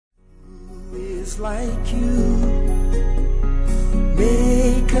is like you,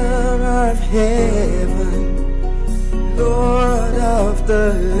 maker of heaven, Lord of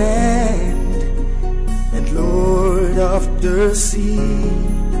the land, and Lord of the sea,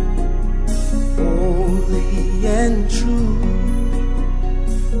 holy and true,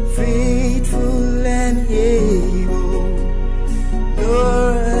 faithful and able,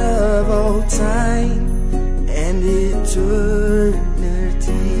 Lord of all time and eternity.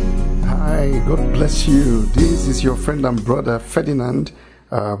 Hi, God bless you. This is your friend and brother Ferdinand,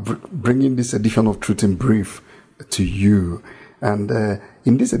 bringing this edition of Truth in Brief to you. And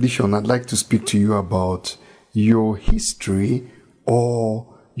in this edition, I'd like to speak to you about your history or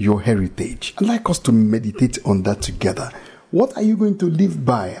your heritage. I'd like us to meditate on that together. What are you going to live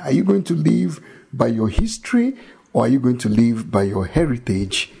by? Are you going to live by your history, or are you going to live by your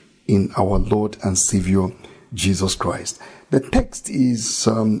heritage in our Lord and Savior, Jesus Christ? The text is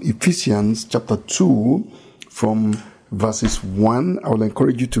Ephesians chapter 2 from verses 1. I will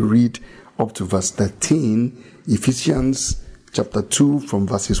encourage you to read up to verse 13. Ephesians chapter 2 from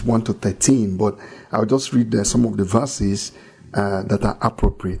verses 1 to 13. But I'll just read some of the verses that are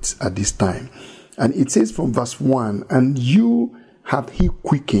appropriate at this time. And it says from verse 1, "And you have he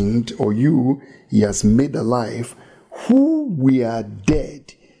quickened, or you he has made alive, who were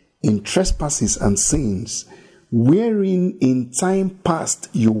dead in trespasses and sins, wherein in time past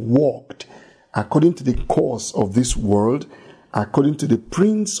you walked, according to the course of this world, according to the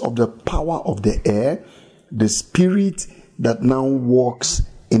prince of the power of the air, the spirit that now walks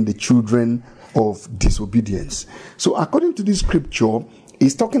in the children of disobedience." So according to this scripture,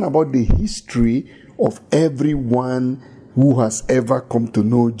 it's talking about the history of everyone who has ever come to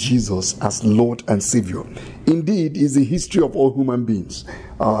know Jesus as Lord and Savior. Indeed, it's the history of all human beings.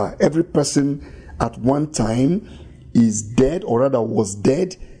 Every person at one time is dead, or rather was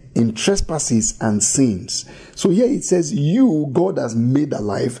dead, in trespasses and sins. So here it says, you, God has made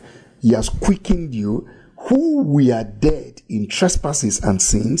alive, He has quickened you, who we are dead in trespasses and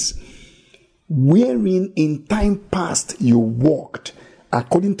sins, wherein in time past you walked,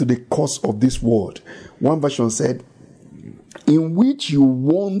 according to the course of this world. One version said, in which you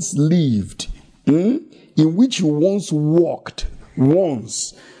once lived, in which you once walked,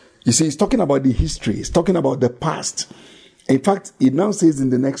 once. You see, it's talking about the history. It's talking about the past. In fact, it now says in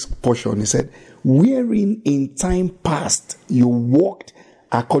the next portion, it said, wherein in time past you walked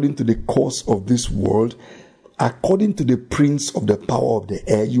according to the course of this world, according to the prince of the power of the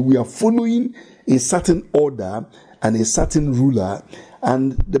air. You were following a certain order and a certain ruler.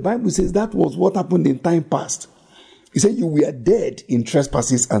 And the Bible says that was what happened in time past. He said you were dead in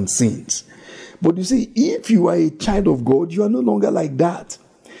trespasses and sins. But you see, if you are a child of God, you are no longer like that.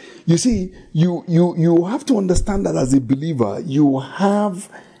 You see, you have to understand that as a believer, you have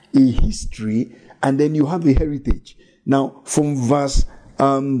a history and then you have a heritage. Now, from verse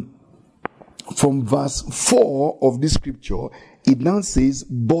 4 of this scripture, it now says,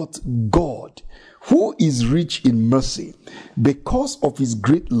 but God, who is rich in mercy, because of his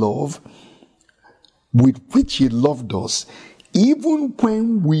great love with which he loved us, even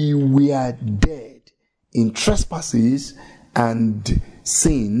when we were dead in trespasses and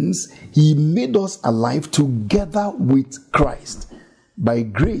sins, he made us alive together with Christ. By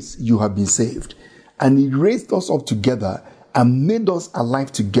grace you have been saved. And he raised us up together and made us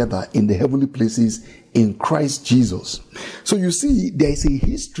alive together in the heavenly places in Christ Jesus. So you see, there is a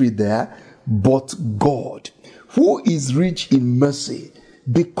history there. But God, who is rich in mercy,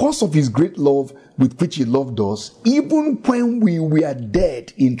 because of his great love with which he loved us, even when we were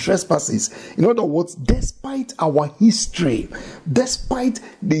dead in trespasses. In other words, despite our history, despite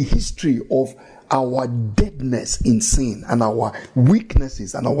the history of our deadness in sin and our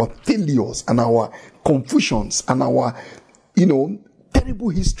weaknesses and our failures and our confusions and our, terrible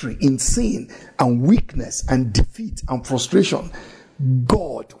history in sin and weakness and defeat and frustration,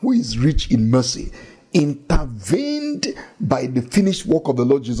 God, who is rich in mercy, intervened by the finished work of the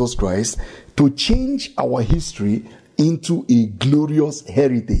Lord Jesus Christ to change our history into a glorious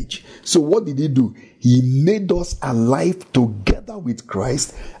heritage. So what did he do? He made us alive together with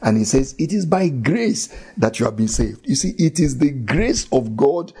Christ, and he says, it is by grace that you have been saved. You see, it is the grace of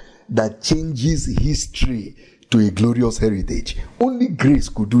God that changes history to a glorious heritage. Only grace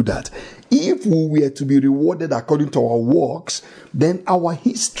could do that. If we were to be rewarded according to our works, then our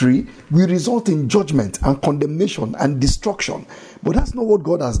history will result in judgment and condemnation and destruction. But that's not what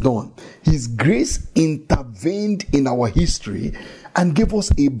God has done. His grace intervened in our history and gave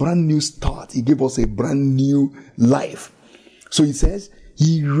us a brand new start. He gave us a brand new life. So he says,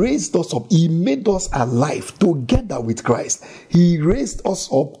 He raised us up. He made us alive together with Christ. He raised us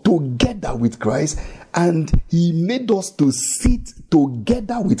up together with Christ, and he made us to sit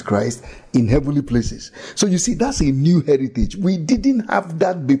together with Christ in heavenly places. So you see, that's a new heritage. We didn't have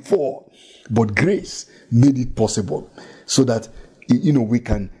that before, but grace made it possible so that, we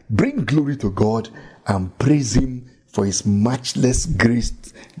can bring glory to God and praise him for his matchless grace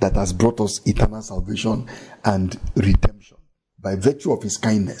that has brought us eternal salvation and redemption by virtue of his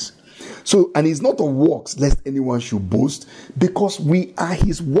kindness. So, and it's not of works, lest anyone should boast, because we are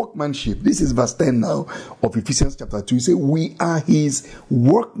his workmanship. This is verse 10 now of Ephesians chapter 2. You say, we are his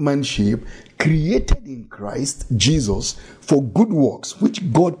workmanship, created in Christ Jesus for good works,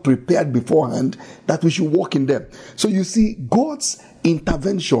 which God prepared beforehand that we should walk in them. So you see, God's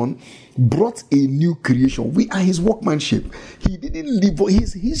intervention brought a new creation. We are his workmanship. He didn't live,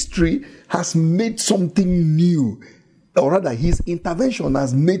 his history has made something new. Or rather, his intervention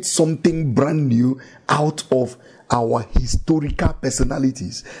has made something brand new out of our historical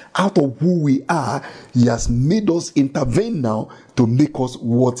personalities. Out of who we are, he has made us intervene now to make us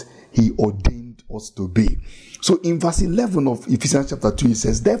what he ordained us to be. So in verse 11 of Ephesians chapter 2, he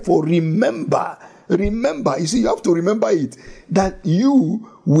says, therefore remember, you see, you have to remember it, that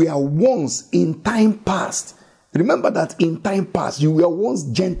you were once in time past. Remember that in time past, you were once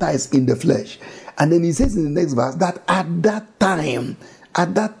Gentiles in the flesh. And then he says in the next verse that at that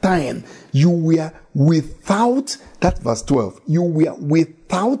time, you were without, that's verse 12, you were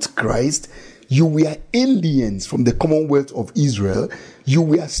without Christ, you were aliens from the commonwealth of Israel, you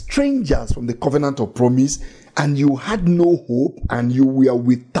were strangers from the covenant of promise, and you had no hope, and you were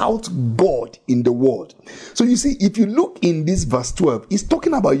without God in the world. So you see, if you look in this verse 12, it's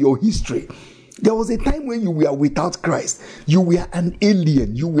talking about your history. There was a time when you were without Christ. You were an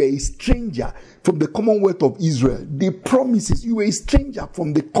alien. You were a stranger from the commonwealth of Israel. The promises, you were a stranger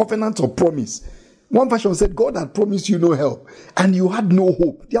from the covenant of promise. One version said God had promised you no help, and you had no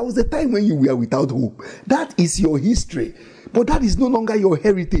hope. There was a time when you were without hope. That is your history. But that is no longer your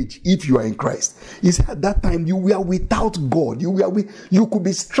heritage if you are in Christ. He said at that time you were without God. You could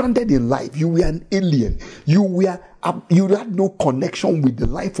be stranded in life. You were an alien. You had no connection with the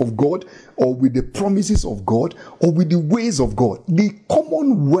life of God, or with the promises of God, or with the ways of God. The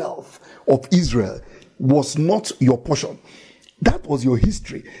commonwealth of Israel was not your portion. That was your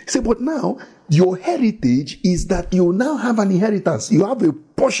history. He said, but now your heritage is that you now have an inheritance. You have a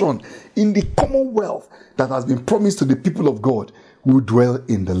portion in the commonwealth that has been promised to the people of God who dwell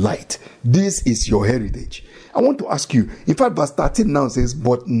in the light. This is your heritage. I want to ask you, in fact, verse 13 now says,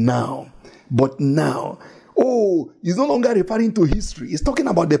 but now. Oh, he's no longer referring to history. He's talking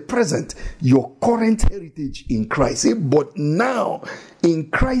about the present, your current heritage in Christ. Say, but now,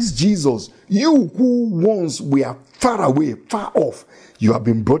 in Christ Jesus, you who once were far away, far off, you have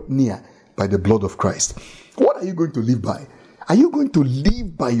been brought near by the blood of Christ. What are you going to live by? Are you going to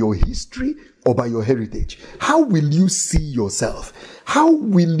live by your history or by your heritage? How will you see yourself? How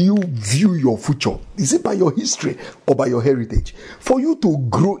will you view your future? Is it by your history or by your heritage? For you to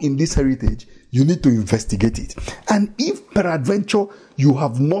grow in this heritage, you need to investigate it. And if peradventure you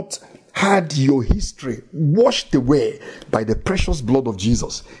have not had your history washed away by the precious blood of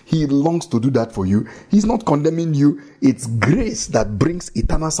Jesus, he longs to do that for you. He's not condemning you. It's grace that brings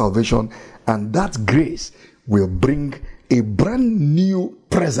eternal salvation, and that grace will bring a brand new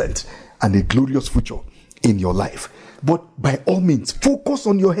present and a glorious future in your life. But by all means, focus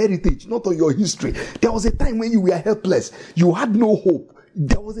on your heritage, not on your history. There was a time when you were helpless. You had no hope.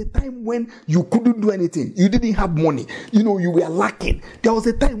 There was a time when you couldn't do anything. You didn't have money. You were lacking. There was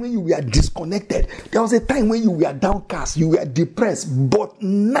a time when you were disconnected. There was a time when you were downcast. You were depressed. But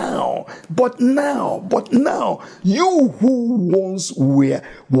now, you who once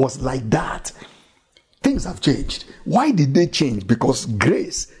was like that, things have changed. Why did they change? Because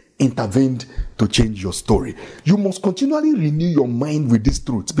grace intervened to change your story. You must continually renew your mind with these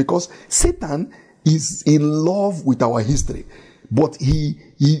truths, because Satan is in love with our history, but he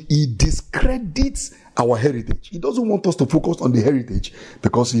discredits our heritage. He doesn't want us to focus on the heritage,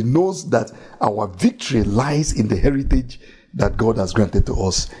 because he knows that our victory lies in the heritage that God has granted to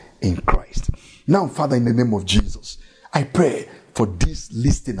us in Christ. Now, Father, in the name of Jesus, I pray for this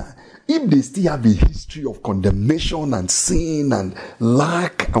listener. If they still have a history of condemnation and sin and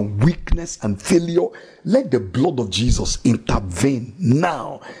lack and weakness and failure, let the blood of Jesus intervene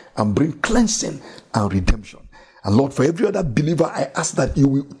now and bring cleansing and redemption. And Lord, for every other believer, I ask that you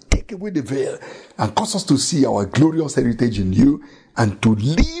will take away the veil and cause us to see our glorious heritage in you, and to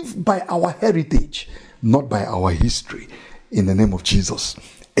live by our heritage, not by our history. In the name of Jesus,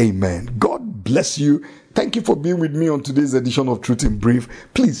 amen. God God bless you. Thank you for being with me on today's edition of Truth in Brief.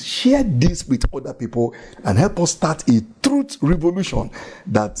 Please share this with other people and help us start a truth revolution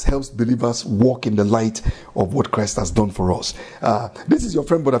that helps believers walk in the light of what Christ has done for us. This is your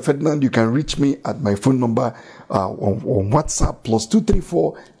friend, Brother Ferdinand. You can reach me at my phone number on WhatsApp,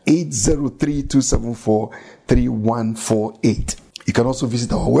 +234 803 274 3148. You can also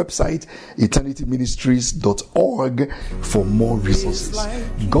visit our website, eternityministries.org, for more resources.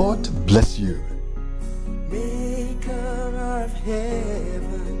 God bless you. Maker of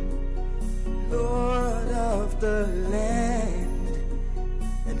heaven, Lord of the land,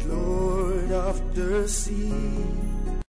 and Lord of the sea.